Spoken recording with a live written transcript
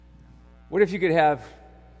What if you could have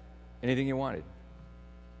anything you wanted?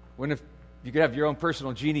 What if you could have your own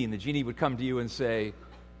personal genie, and the genie would come to you and say,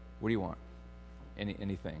 what do you want?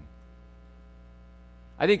 Anything.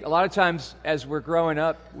 I think a lot of times as we're growing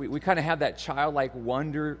up, we kind of have that childlike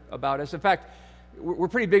wonder about us. In fact, we're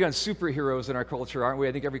pretty big on superheroes in our culture, aren't we?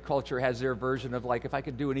 I think every culture has their version of, like, if I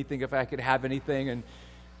could do anything, if I could have anything. And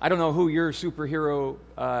I don't know who your superhero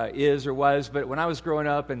is or was, but when I was growing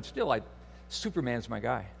up, and still, Superman's my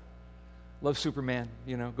guy. Love Superman,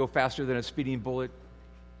 go faster than a speeding bullet,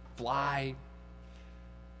 fly.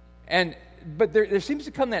 But there seems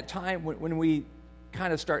to come that time when we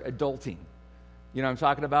kind of start adulting. You know what I'm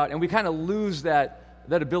talking about? And we kind of lose that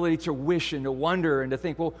ability to wish and to wonder and to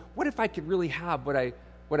think, well, what if I could really have what I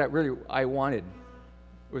really wanted?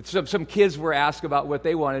 Some kids were asked about what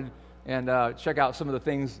they wanted, and check out some of the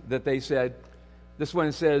things that they said. This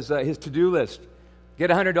one says his to-do list: get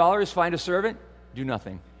 $100, find a servant, do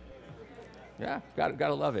nothing. Yeah,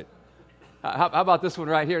 gotta love it. How about this one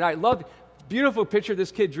right here? And I love beautiful picture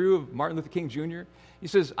this kid drew of Martin Luther King Jr. He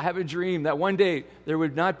says, I have a dream that one day there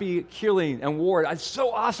would not be killing and war. It's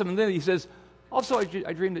so awesome. And then he says, also,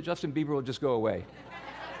 I dream that Justin Bieber will just go away.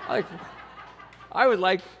 I would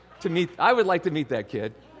like to meet that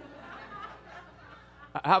kid.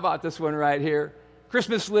 How about this one right here?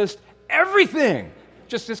 Christmas list, everything.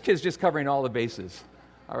 This kid's just covering all the bases.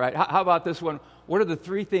 All right. How about this one? What are the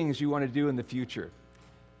 3 things you want to do in the future?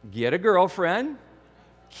 Get a girlfriend,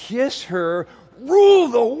 kiss her, rule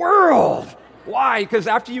the world. Why? Because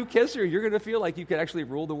after you kiss her, you're going to feel like you could actually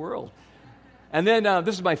rule the world. And then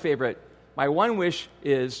this is my favorite. My one wish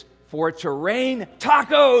is for it to rain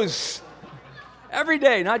tacos every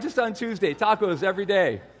day, not just on Tuesday. Tacos every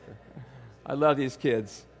day. I love these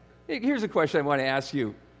kids. Here's a question I want to ask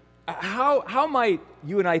you. How might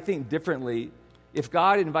you and I think differently if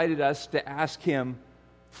God invited us to ask him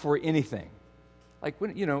for anything? Like,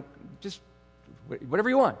 just whatever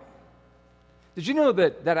you want. Did you know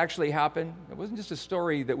that actually happened? It wasn't just a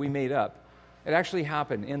story that we made up. It actually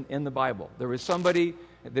happened in the Bible. There was somebody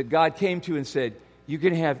that God came to and said, you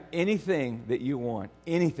can have anything that you want,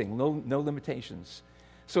 anything, no limitations.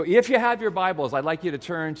 So if you have your Bibles, I'd like you to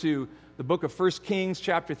turn to the book of 1 Kings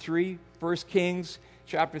chapter 3. 1 Kings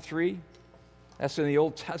chapter 3. That's in the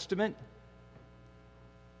Old Testament.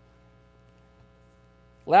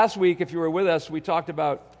 Last week, if you were with us, we talked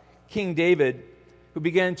about King David, who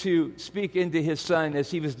began to speak into his son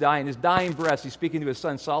as he was dying. His dying breath, he's speaking to his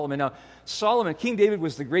son Solomon. Now, King David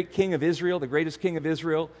was the great king of Israel, the greatest king of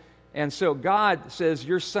Israel. And so God says,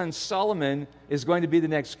 your son Solomon is going to be the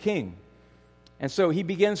next king. And so he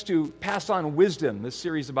begins to pass on wisdom, this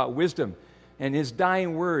series about wisdom. And his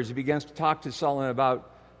dying words, he begins to talk to Solomon about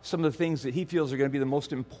some of the things that he feels are going to be the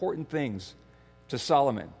most important things to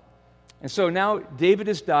Solomon. And so now David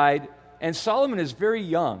has died, and Solomon is very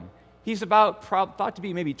young. He's thought to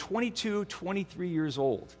be maybe 22, 23 years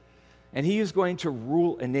old. And he is going to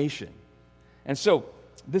rule a nation. And so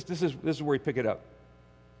this is where we pick it up.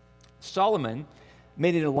 Solomon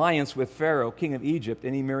made an alliance with Pharaoh, king of Egypt,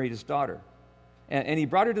 and he married his daughter. And he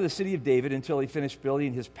brought her to the city of David until he finished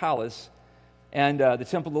building his palace and the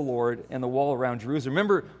temple of the Lord and the wall around Jerusalem.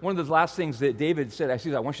 Remember, one of the last things that David said,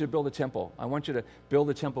 I want you to build a temple. I want you to build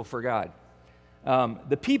a temple for God.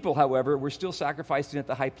 The people, however, were still sacrificing at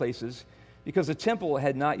the high places because the temple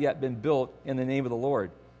had not yet been built in the name of the Lord.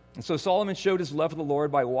 And so Solomon showed his love for the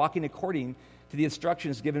Lord by walking according to the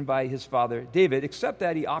instructions given by his father David, except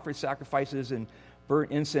that he offered sacrifices and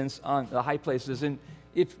burnt incense on the high places. And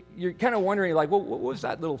if you're kind of wondering, like, well, what was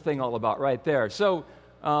that little thing all about right there? So,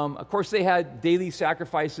 of course, they had daily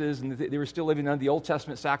sacrifices, and they were still living under the Old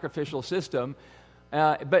Testament sacrificial system.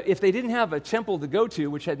 But if they didn't have a temple to go to,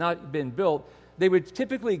 which had not been built, they would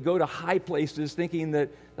typically go to high places, thinking that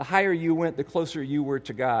the higher you went, the closer you were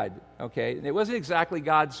to God. Okay, and it wasn't exactly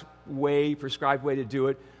God's prescribed way to do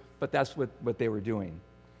it, but that's what they were doing.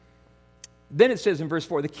 Then it says in verse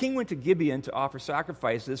 4, the king went to Gibeon to offer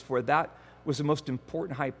sacrifices, for that was the most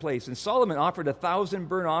important high place. And Solomon offered 1,000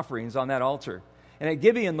 burnt offerings on that altar. And at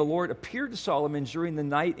Gibeon, the Lord appeared to Solomon during the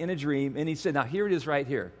night in a dream, and he said, now here it is right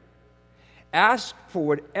here. Ask for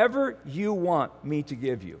whatever you want me to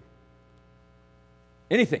give you.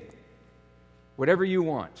 Anything. Whatever you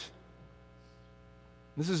want.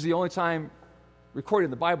 This is the only time recorded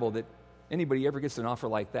in the Bible that anybody ever gets an offer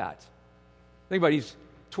like that. Think about it, he's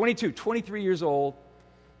 22, 23 years old,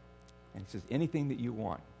 and he says, anything that you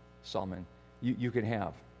want, Solomon, you can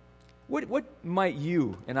have. What might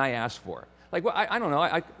you and I ask for? Like, well, I don't know.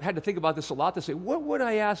 I had to think about this a lot to say, what would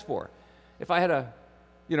I ask for if I had a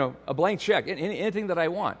blank check, anything that I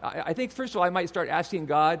want? I think, first of all, I might start asking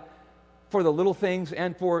God for the little things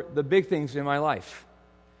and for the big things in my life.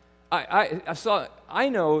 I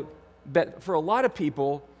know that for a lot of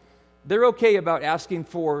people, they're okay about asking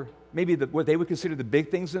for maybe what they would consider the big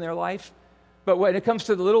things in their life. But when it comes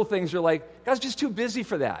to the little things, they're like, God's just too busy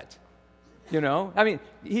for that. I mean,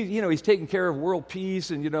 he's taking care of world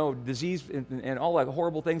peace and, disease and all the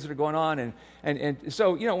horrible things that are going on. And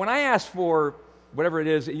so, when I ask for whatever it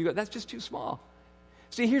is, you go, that's just too small.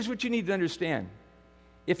 See, here's what you need to understand.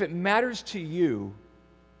 If it matters to you,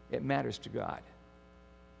 it matters to God.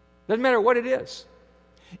 Doesn't matter what it is.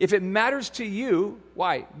 If it matters to you,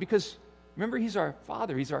 why? Because, remember, He's our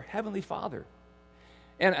Father. He's our Heavenly Father.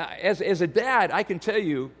 And as a dad, I can tell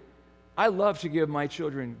you, I love to give my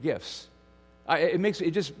children gifts.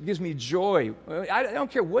 It just gives me joy. I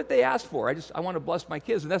don't care what they ask for. I want to bless my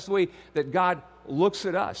kids, and that's the way that God looks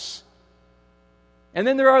at us. And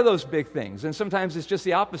then there are those big things, and sometimes it's just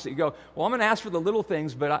the opposite. You go, well, I'm going to ask for the little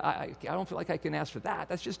things, but I don't feel like I can ask for that.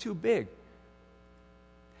 That's just too big.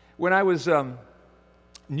 When I was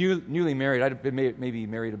newly married, I'd been maybe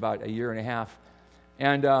married about a year and a half,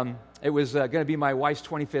 and it was going to be my wife's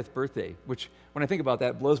 25th birthday, which, when I think about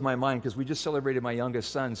that, blows my mind because we just celebrated my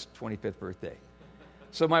youngest son's 25th birthday.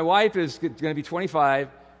 So my wife is going to be 25,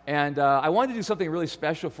 and I wanted to do something really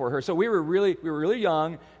special for her. So we were really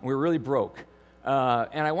young, and we were really broke.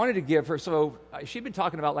 And I wanted to give her, so she'd been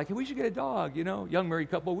talking about, like, hey, we should get a dog, young married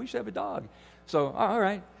couple, we should have a dog. So, all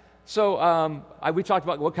right. So we talked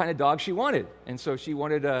about what kind of dog she wanted. And so she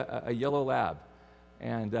wanted a yellow lab.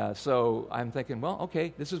 And so I'm thinking, well,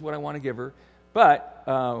 okay, this is what I want to give her.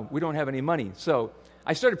 But we don't have any money. So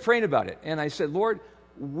I started praying about it. And I said, Lord,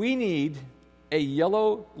 we need a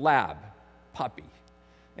yellow lab puppy.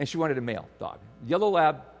 And she wanted a male dog. Yellow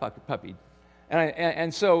lab puppy.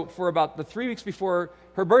 And so for about the 3 weeks before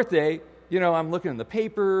her birthday, I'm looking in the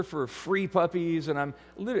paper for free puppies, and I'm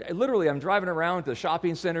literally driving around to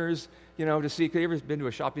shopping centers, to see. Have you ever been to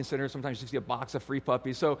a shopping center? Sometimes you see a box of free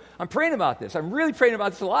puppies. So I'm praying about this. I'm really praying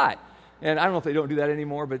about this a lot. And I don't know if they don't do that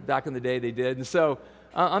anymore, but back in the day they did. And so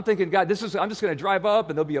I'm thinking, God, I'm just going to drive up,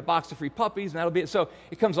 and there'll be a box of free puppies, and that'll be it. So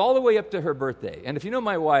it comes all the way up to her birthday. And if you know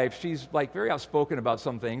my wife, she's like very outspoken about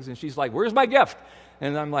some things, and she's like, where's my gift?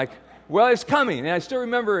 And I'm like, well, it's coming. And I still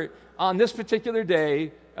remember on this particular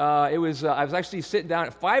day, I was actually sitting down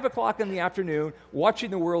at 5 o'clock in the afternoon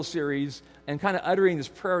watching the World Series and kind of uttering this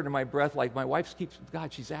prayer under my breath, like my wife keeps,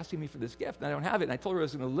 God, she's asking me for this gift, and I don't have it. And I told her I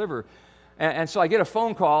was going to deliver. And so I get a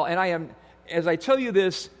phone call, and as I tell you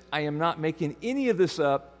this, I am not making any of this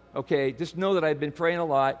up, okay? Just know that I've been praying a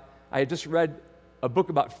lot. I had just read a book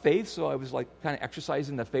about faith, so I was like kind of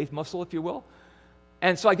exercising the faith muscle, if you will.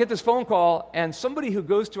 And so I get this phone call, and somebody who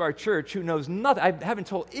goes to our church who knows nothing, I haven't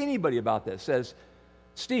told anybody about this, says,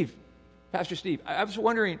 Steve, Pastor Steve, I was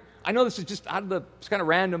wondering, I know this is just it's kind of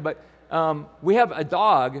random, but we have a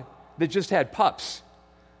dog that just had pups.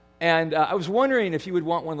 And I was wondering if you would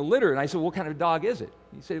want one of the litter. And I said, what kind of dog is it?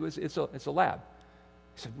 He said, it's a lab.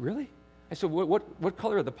 I said, really? I said, what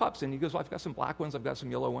color are the pups? And he goes, well, I've got some black ones, I've got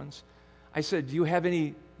some yellow ones. I said, do you have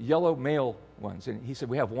any yellow male ones? And he said,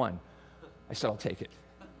 we have one. I said, I'll take it.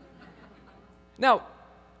 Now,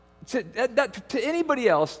 to anybody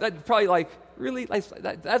else, that's probably like, really?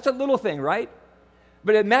 That's a little thing, right?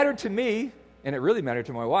 But it mattered to me, and it really mattered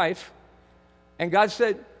to my wife. And God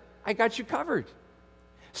said, I got you covered.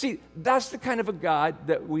 See, that's the kind of a God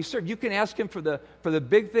that we serve. You can ask Him for the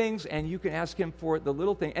big things, and you can ask Him for the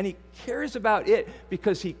little thing. And He cares about it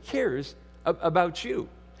because He cares about you.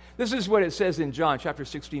 This is what it says in John chapter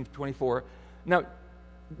 16, 24. Now,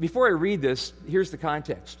 before I read this, here's the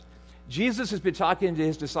context. Jesus has been talking to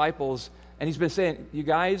His disciples, and He's been saying, you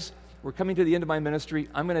guys, we're coming to the end of my ministry.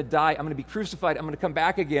 I'm going to die. I'm going to be crucified. I'm going to come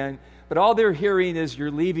back again. But all they're hearing is you're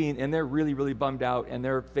leaving, and they're really, really bummed out, and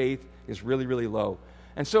their faith is really, really low.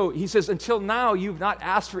 And so He says, until now, you've not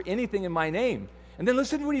asked for anything in my name. And then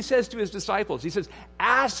listen to what He says to His disciples. He says,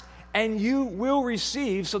 ask and you will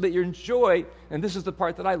receive so that your joy, and this is the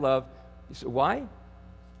part that I love. He said, why?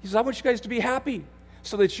 He says, I want you guys to be happy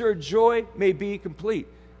so that your joy may be complete.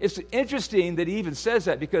 It's interesting that He even says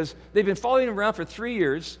that because they've been following Him around for 3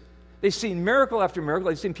 years. They've seen miracle after miracle.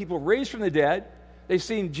 They've seen people raised from the dead. They've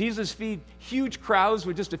seen Jesus feed huge crowds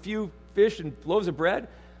with just a few fish and loaves of bread.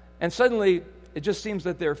 And suddenly, it just seems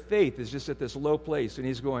that their faith is just at this low place. And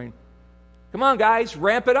He's going, come on, guys,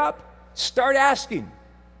 ramp it up. Start asking.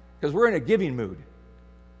 Because we're in a giving mood.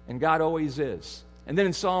 And God always is. And then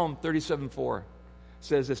in Psalm 37:4, it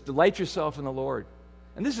says this, delight yourself in the Lord.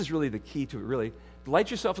 And this is really the key to it, really.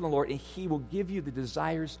 Delight yourself in the Lord, and He will give you the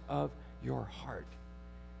desires of your heart.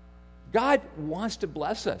 God wants to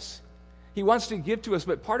bless us. He wants to give to us,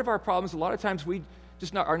 but part of our problem is a lot of times we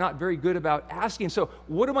are not very good about asking. So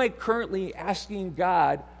what am I currently asking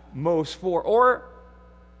God most for? Or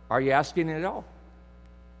are you asking it at all?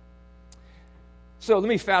 So let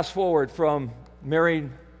me fast forward from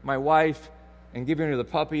marrying my wife and giving her the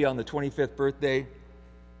puppy on the 25th birthday,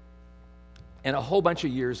 and a whole bunch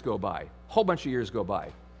of years go by.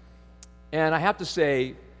 And I have to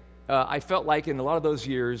say, I felt like in a lot of those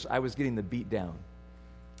years, I was getting the beat down.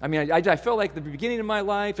 I mean, I felt like the beginning of my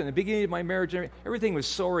life and the beginning of my marriage, everything was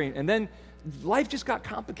soaring. And then life just got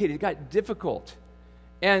complicated. It got difficult.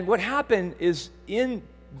 And what happened is in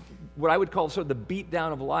what I would call sort of the beat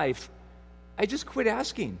down of life, I just quit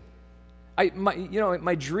asking.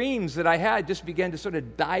 My dreams that I had just began to sort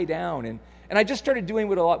of die down. And I just started doing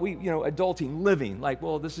what adulting, living. Like,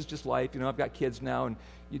 well, this is just life. I've got kids now, and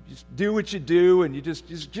you just do what you do, and you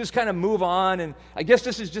just kind of move on. And I guess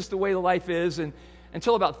this is just the way the life is. And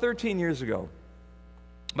until about 13 years ago,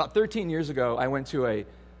 I went to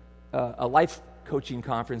a life coaching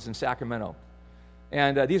conference in Sacramento.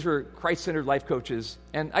 And these were Christ-centered life coaches.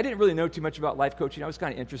 And I didn't really know too much about life coaching. I was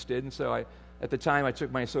kind of interested. And so at the time, I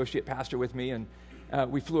took my associate pastor with me, and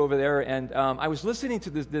we flew over there. And I was listening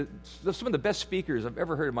to some of the best speakers I've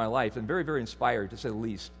ever heard in my life, and very, very inspired, to say the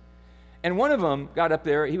least. And one of them got up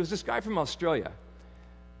there. He was this guy from Australia.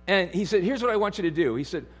 And he said, here's what I want you to do. He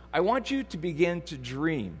said, I want you to begin to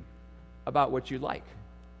dream about what you like.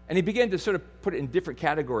 And he began to sort of put it in different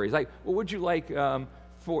categories. Like, what would you like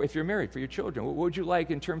for if you're married, for your children? What would you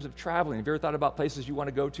like in terms of traveling? Have you ever thought about places you want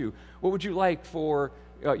to go to? What would you like for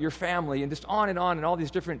your family? And just on, and all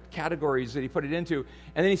these different categories that he put it into.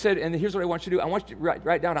 And then he said, and here's what I want you to do. I want you to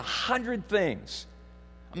write down 100 things.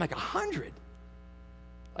 I'm like, 100?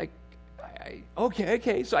 Like,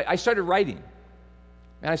 okay. So I started writing.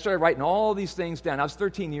 And I started writing all these things down. That was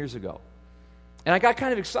 13 years ago. And I got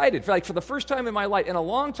kind of excited. For the first time in my life, in a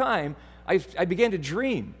long time, I began to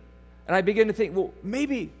dream. And I began to think, well,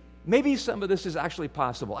 maybe some of this is actually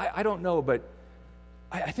possible. I don't know, but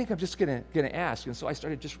I think I'm just going to ask. And so I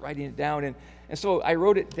started just writing it down. And so I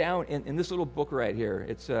wrote it down in this little book right here.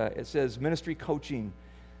 It says Ministry Coaching.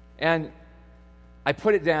 And I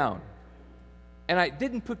put it down. And I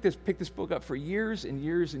didn't pick this book up for years and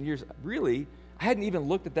years and years. Really, I hadn't even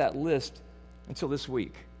looked at that list until this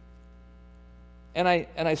week. And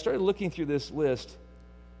I started looking through this list,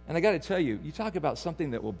 and I got to tell you, you talk about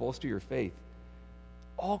something that will bolster your faith.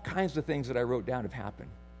 All kinds of things that I wrote down have happened.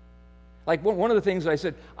 Like one of the things I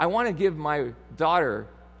said, I want to give my daughter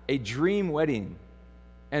a dream wedding.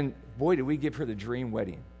 And boy, did we give her the dream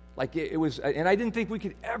wedding. Like it was, and I didn't think we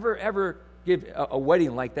could ever give a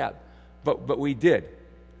wedding like that, but we did.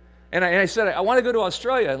 And I said, I want to go to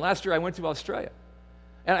Australia. And last year I went to Australia.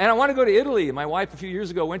 And I want to go to Italy. My wife, a few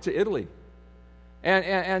years ago, went to Italy.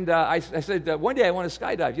 And I said, one day I want to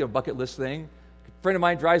skydive, bucket list thing. A friend of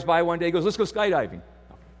mine drives by one day, goes, let's go skydiving.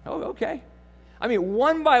 Oh, okay. I mean,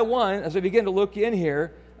 one by one, as I began to look in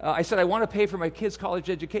here, I said, I want to pay for my kids' college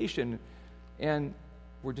education. And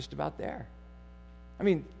we're just about there. I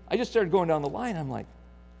mean, I just started going down the line. I'm like,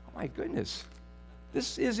 oh, my goodness.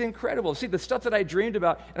 This is incredible. See, the stuff that I dreamed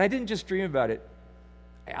about, and I didn't just dream about it.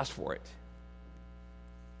 I asked for it.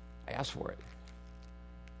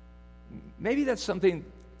 Maybe that's something,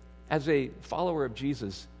 as a follower of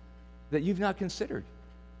Jesus, that you've not considered.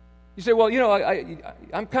 You say, well,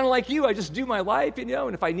 I'm kind of like you. I just do my life, and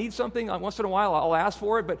if I need something, once in a while, I'll ask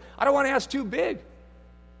for it, but I don't want to ask too big.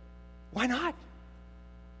 Why not?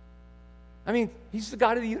 I mean, he's the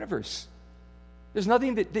God of the universe. There's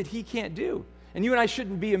nothing that he can't do. And you and I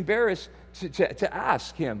shouldn't be embarrassed to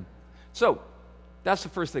ask him. So that's the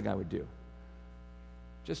first thing I would do.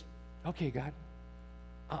 Just, okay, God,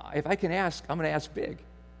 if I can ask, I'm going to ask big.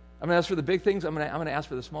 I'm going to ask for the big things. I'm going to ask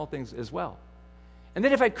for the small things as well. And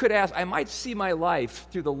then if I could ask, I might see my life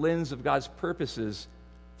through the lens of God's purposes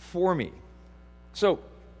for me. So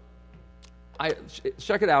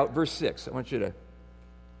check it out, verse 6. I want you to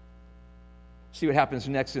see what happens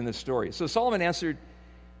next in this story. So Solomon answered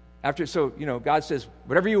God says,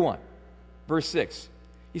 whatever you want. Verse 6,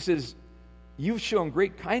 he says, you've shown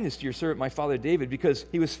great kindness to your servant, my father David, because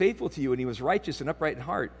he was faithful to you and he was righteous and upright in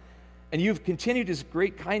heart. And you've continued his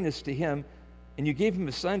great kindness to him, and you gave him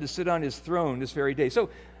a son to sit on his throne this very day.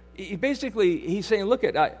 So he's saying, look,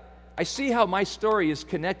 I see how my story is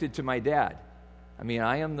connected to my dad. I mean,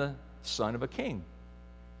 I am the son of a king.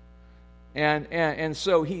 And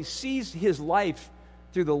so he sees his life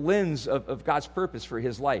through the lens of God's purpose for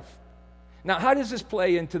his life. Now, how does this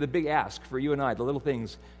play into the big ask for you and I, the little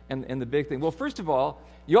things and the big thing? Well, first of all,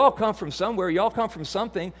 you all come from somewhere. You all come from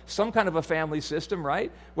something, some kind of a family system,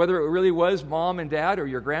 right? Whether it really was mom and dad or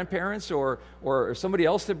your grandparents or somebody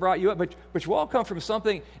else that brought you up, but you all come from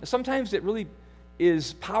something. And sometimes it really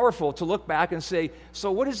is powerful to look back and say,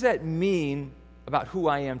 so what does that mean about who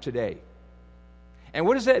I am today? And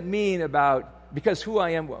what does that mean about, because who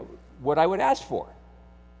I am, what I would ask for?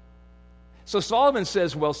 So Solomon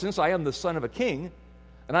says, well, since I am the son of a king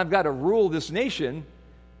and I've got to rule this nation,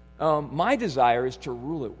 my desire is to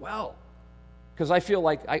rule it well, because I feel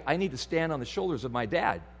like I need to stand on the shoulders of my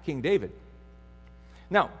dad, King David.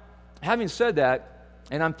 Now, having said that,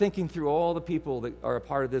 and I'm thinking through all the people that are a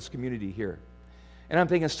part of this community here, and I'm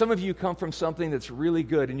thinking some of you come from something that's really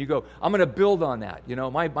good, and you go, I'm going to build on that. You know,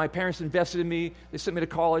 my parents invested in me. They sent me to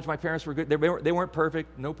college. My parents were good. They weren't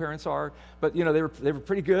perfect. No parents are. But, you know, they were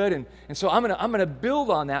pretty good. And so I'm going to build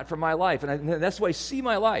on that for my life. And that's the way I see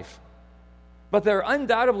my life. But there are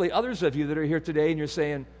undoubtedly others of you that are here today, and you're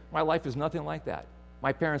saying, my life is nothing like that.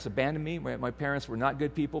 My parents abandoned me. My parents were not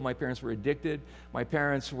good people. My parents were addicted. My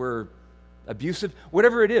parents were abusive.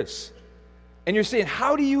 Whatever it is. And you're saying,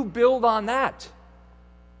 how do you build on that?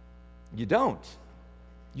 You don't.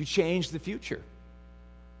 You change the future.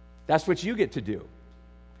 That's what you get to do.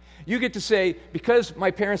 You get to say, because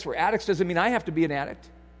my parents were addicts doesn't mean I have to be an addict.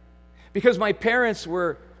 Because my parents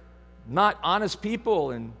were not honest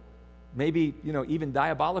people and maybe, you know, even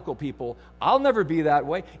diabolical people, I'll never be that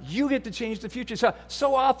way. You get to change the future.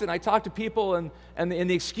 So often I talk to people and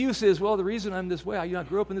the excuse is, well, the reason I'm this way, I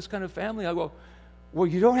grew up in this kind of family. I go, well,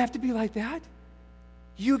 you don't have to be like that.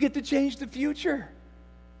 You get to change the future.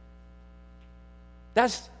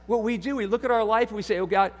 That's what we do. We look at our life and we say, oh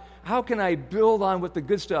God, how can I build on what the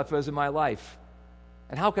good stuff is in my life?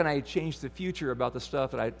 And how can I change the future about the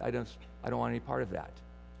stuff that I don't want any part of that?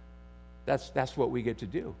 That's what we get to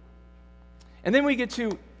do. And then we get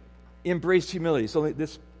to embrace humility. So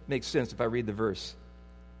this makes sense if I read the verse.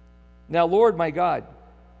 Now, Lord, my God,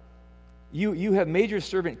 you have made your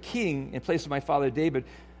servant king in place of my father David.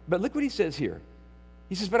 But look what he says here.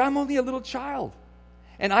 He says, but I'm only a little child,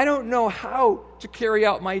 and I don't know how to carry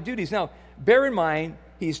out my duties. Now, bear in mind,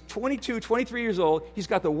 he's 22, 23 years old. He's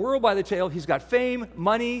got the world by the tail. He's got fame,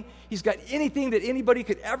 money. He's got anything that anybody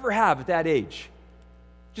could ever have at that age.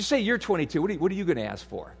 Just say you're 22. What are you going to ask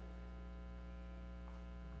for?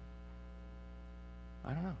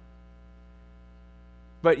 I don't know.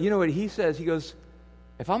 But you know what he says? He goes,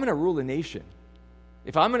 if I'm going to rule a nation,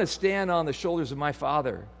 if I'm going to stand on the shoulders of my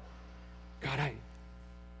father, God,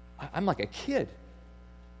 I'm like a kid.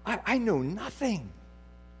 I know nothing.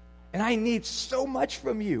 And I need so much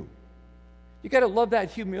from you. You got to love that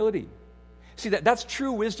humility. See, that's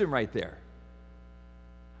true wisdom right there.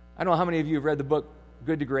 I don't know how many of you have read the book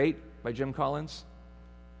Good to Great by Jim Collins.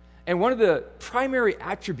 And one of the primary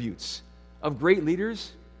attributes of great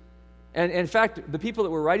leaders, and in fact, the people that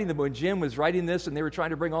were writing the book, when Jim was writing this and they were trying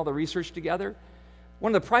to bring all the research together,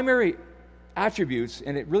 one of the primary attributes,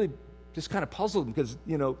 and it really just kind of puzzled them because,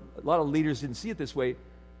 you know, a lot of leaders didn't see it this way,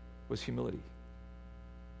 was humility.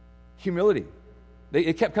 Humility.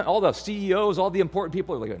 It kept all the CEOs, all the important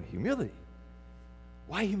people are like, humility.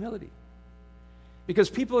 Why humility? Because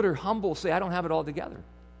people that are humble say, I don't have it all together.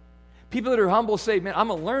 People that are humble say, man, I'm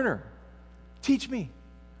a learner. Teach me.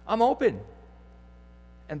 I'm open.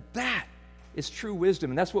 And that is true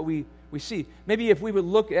wisdom, and that's what we see. Maybe if we would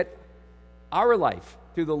look at our life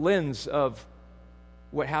through the lens of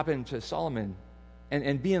what happened to Solomon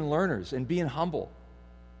and being learners and being humble.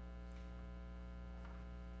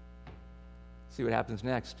 See what happens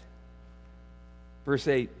next. Verse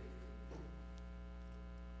 8.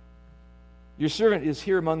 Your servant is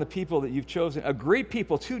here among the people that you've chosen, a great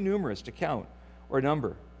people, too numerous to count or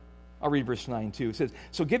number. I'll read verse 9 too. It says,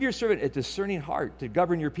 so give your servant a discerning heart to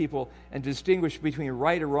govern your people and distinguish between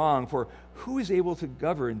right and wrong, for who is able to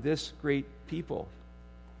govern this great people?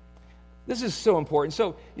 This is so important.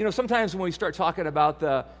 So, you know, sometimes when we start talking about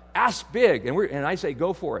the ask big, and I say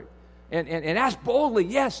go for it, and ask boldly,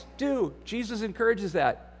 yes, do. Jesus encourages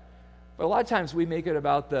that. But a lot of times we make it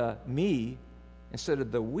about the me instead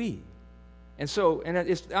of the we. And so,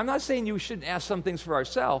 I'm not saying you shouldn't ask some things for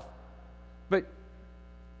ourselves, but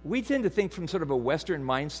we tend to think from sort of a Western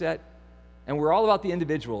mindset, and we're all about the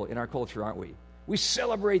individual in our culture, aren't we? We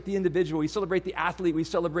celebrate the individual. We celebrate the athlete. We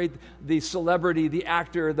celebrate the celebrity, the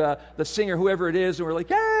actor, the singer, whoever it is, and we're like,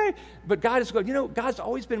 hey! But God is going, you know, God's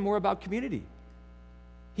always been more about community.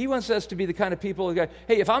 He wants us to be the kind of people who go,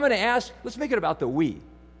 hey, if I'm going to ask, let's make it about the we.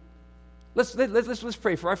 Let's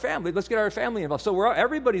pray for our family. Let's get our family involved. So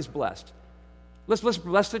everybody's blessed. Let's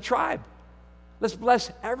bless the tribe. Let's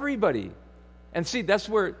bless everybody. And see, that's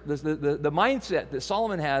where the mindset that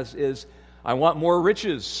Solomon has is, I want more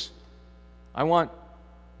riches. I want,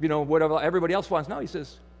 whatever everybody else wants. No, he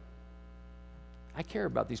says, I care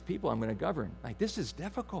about these people I'm going to govern. Like, this is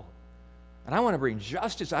difficult. And I want to bring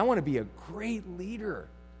justice. I want to be a great leader.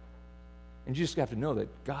 And you just have to know that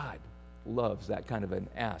God loves that kind of an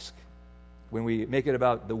ask when we make it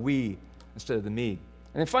about the we instead of the me.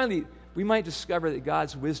 And then finally, we might discover that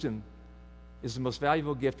God's wisdom is the most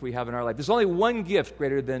valuable gift we have in our life. There's only one gift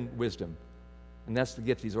greater than wisdom, and that's the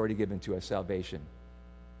gift he's already given to us, salvation.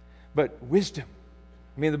 But wisdom,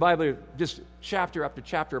 the Bible, just chapter after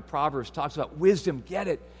chapter of Proverbs talks about wisdom. Get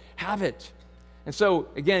it, have it. And so,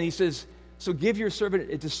 again, he says, so give your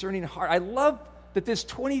servant a discerning heart. I love that this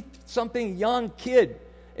 20-something young kid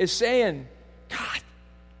is saying, God,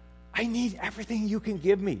 I need everything you can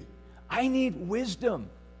give me. I need wisdom.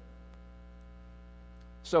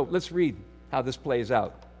 So let's read how this plays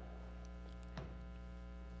out.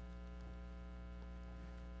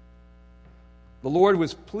 The Lord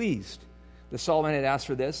was pleased that Solomon had asked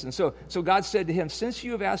for this. And so God said to him, since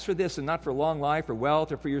you have asked for this and not for long life or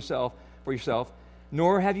wealth or for yourself,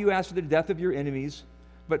 nor have you asked for the death of your enemies,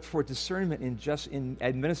 but for discernment in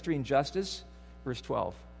administering justice, verse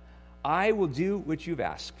 12, I will do what you've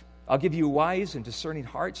asked. I'll give you a wise and discerning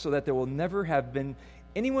heart so that there will never have been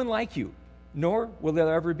anyone like you, nor will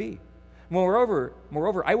there ever be. Moreover,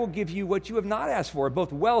 I will give you what you have not asked for,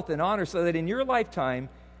 both wealth and honor, so that in your lifetime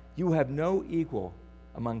you will have no equal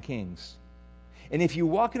among kings. And if you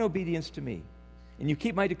walk in obedience to me, and you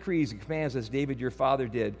keep my decrees and commands as David your father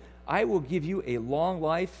did, I will give you a long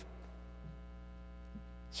life.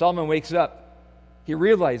 Solomon wakes up. He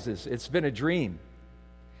realizes it's been a dream.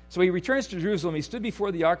 So he returns to Jerusalem. He stood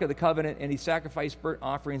before the Ark of the Covenant, and he sacrificed burnt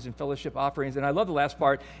offerings and fellowship offerings. And I love the last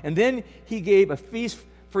part. And then he gave a feast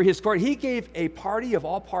for his court. He gave a party of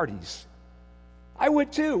all parties. I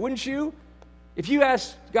would too, wouldn't you? If you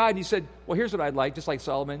asked God and you said, well, here's what I'd like, just like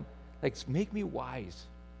Solomon, like, make me wise.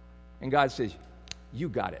 And God says, you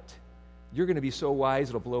got it. You're going to be so wise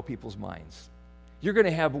it'll blow people's minds. You're going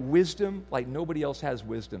to have wisdom like nobody else has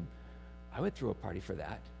wisdom. I would throw a party for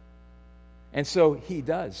that. And so he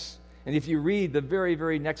does. And if you read the very,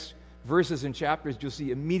 very next verses and chapters, you'll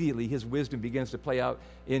see immediately his wisdom begins to play out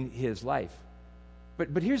in his life.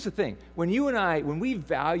 But here's the thing. When we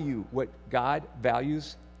value what God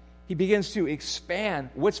values, he begins to expand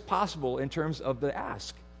what's possible in terms of the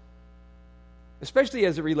ask, especially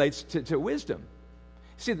as it relates to wisdom.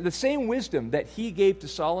 See, the same wisdom that he gave to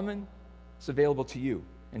Solomon is available to you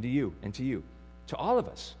and to you and to you, to all of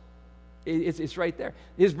us. It's right there.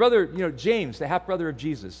 His brother, James, the half-brother of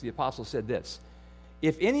Jesus, the apostle, said this,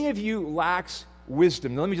 if any of you lacks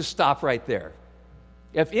wisdom, now let me just stop right there.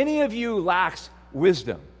 If any of you lacks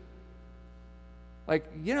wisdom, like,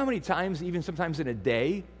 how many times, even sometimes in a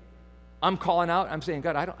day, I'm calling out, I'm saying,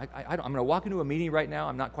 God, I'm going to walk into a meeting right now.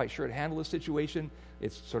 I'm not quite sure how to handle this situation.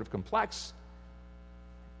 It's sort of complex.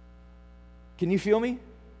 Can you feel me?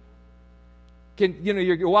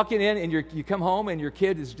 You're walking in and you come home and your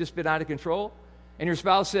kid has just been out of control, and your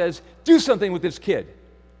spouse says, do something with this kid.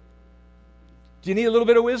 Do you need a little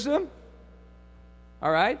bit of wisdom?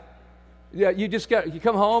 All right? Yeah, you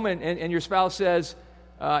come home and your spouse says,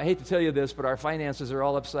 I hate to tell you this, but our finances are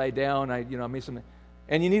all upside down. I made some,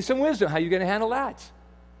 and you need some wisdom. How are you going to handle that?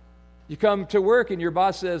 You come to work and your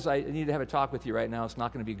boss says, I need to have a talk with you right now. It's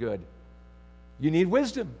not going to be good. You need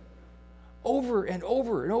wisdom. Over and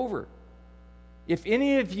over and over. If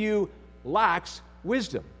any of you lacks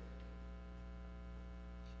wisdom,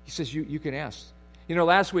 he says you can ask.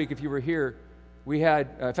 Last week, if you were here, we had,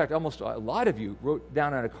 in fact, almost a lot of you wrote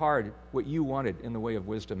down on a card what you wanted in the way of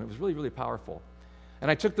wisdom. It was really, really powerful. And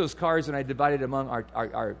I took those cards and I divided among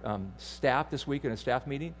our staff this week in a staff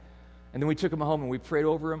meeting. And then we took them home and we prayed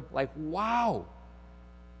over them. Like, wow.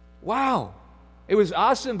 It was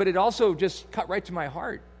awesome, but it also just cut right to my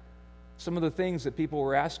heart. Some of the things that people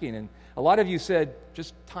were asking. And a lot of you said,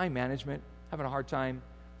 just time management, having a hard time,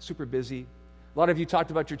 super busy. A lot of you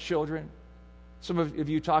talked about your children. Some of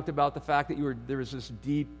you talked about the fact that there was this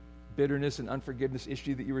deep bitterness and unforgiveness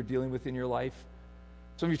issue that you were dealing with in your life.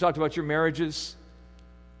 Some of you talked about your marriages.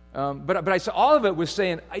 But I saw all of it was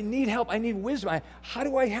saying, I need help, I need wisdom. How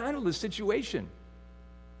do I handle this situation?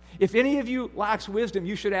 If any of you lacks wisdom,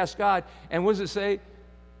 you should ask God. And what does it say?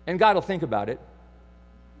 And God will think about it.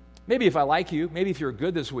 Maybe if I like you, maybe if you're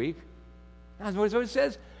good this week. That's what it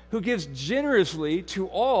says. Who gives generously to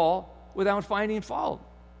all without finding fault.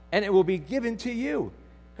 And it will be given to you.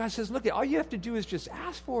 God says, look, all you have to do is just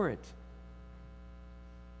ask for it.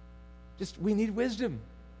 We need wisdom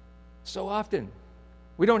so often.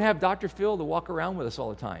 We don't have Dr. Phil to walk around with us all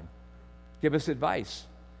the time. give us advice.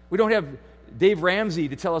 We don't have Dave Ramsey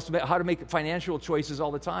to tell us how to make financial choices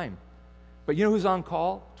all the time. But you know who's on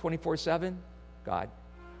call 24/7? God.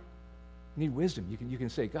 You need wisdom. You can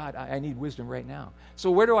say, God, I need wisdom right now.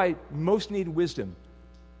 So where do I most need wisdom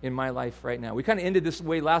in my life right now? We kind of ended this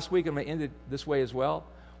way last week. I'm going to end it this way as well.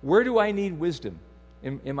 Where do I need wisdom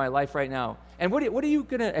in my life right now? And what are you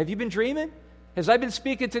going to, have you been dreaming? As I've been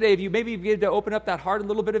speaking today, have you maybe begun to open up that heart a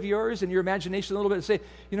little bit of yours and your imagination a little bit and say,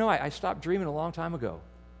 you know, I stopped dreaming a long time ago.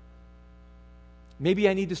 Maybe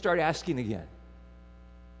I need to start asking again.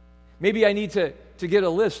 Maybe I need to get a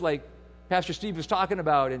list like Pastor Steve was talking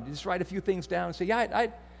about and just write a few things down and say, yeah,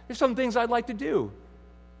 there's some things I'd like to do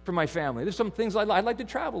for my family. There's some things I'd like to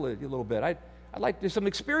travel a little bit. There's some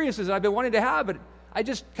experiences that I've been wanting to have, but I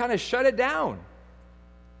just kind of shut it down.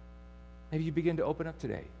 Maybe you begin to open up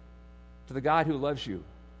today to the God who loves you,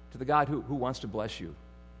 to the God who wants to bless you.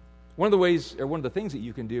 One of the ways, or one of the things that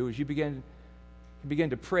you can do is you begin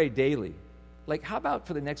to pray daily. Like, how about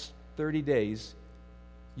for the next 30 days,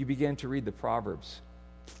 you begin to read the Proverbs,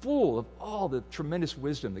 full of all the tremendous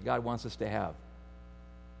wisdom that God wants us to have.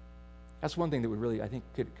 That's one thing that would really, I think,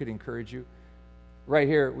 could encourage you. Right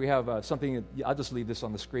here, we have something, I'll just leave this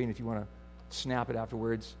on the screen if you want to snap it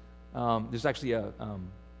afterwards. There's actually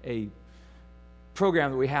a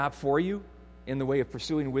program that we have for you in the way of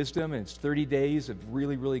pursuing wisdom, and it's 30 days of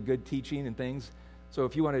really, really good teaching and things. So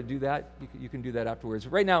if you want to do that, you can do that afterwards.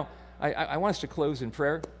 Right now, I want us to close in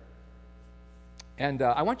prayer. And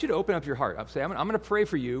I want you to open up your heart. I'm going to pray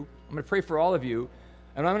for you. I'm going to pray for all of you.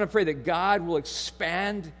 And I'm going to pray that God will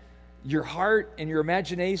expand your heart and your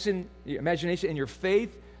imagination and your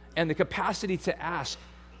faith and the capacity to ask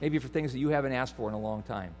maybe for things that you haven't asked for in a long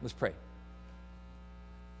time. Let's pray.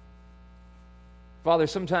 Father,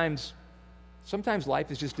 sometimes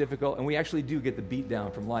life is just difficult, and we actually do get the beat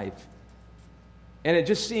down from life. And it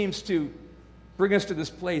just seems to bring us to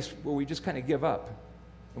this place where we just kind of give up.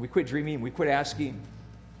 And we quit dreaming, we quit asking.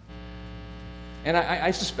 And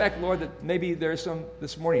I suspect, Lord, that maybe there are some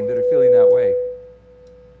this morning that are feeling that way.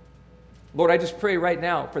 Lord, I just pray right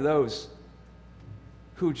now for those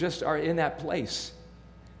who just are in that place.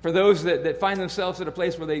 For those that find themselves at a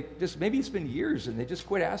place where they just, maybe it's been years and they just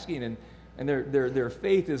quit asking and their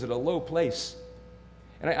faith is at a low place.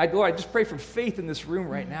 And Lord, I just pray for faith in this room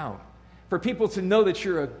right now. For people to know that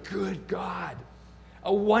you're a good God,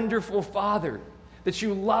 a wonderful Father, that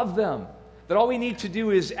you love them, that all we need to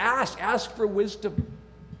do is ask for wisdom,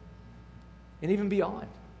 and even beyond.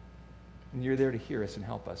 And you're there to hear us and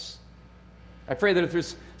help us. I pray that if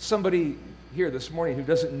there's somebody here this morning who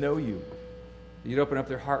doesn't know you, that you'd open up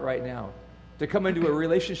their heart right now to come into a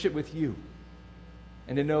relationship with you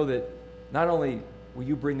and to know that not only will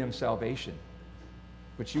you bring them salvation,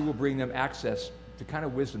 but you will bring them access to kind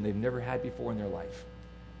of wisdom they've never had before in their life.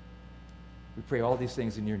 We pray all these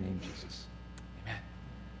things in your name, Jesus.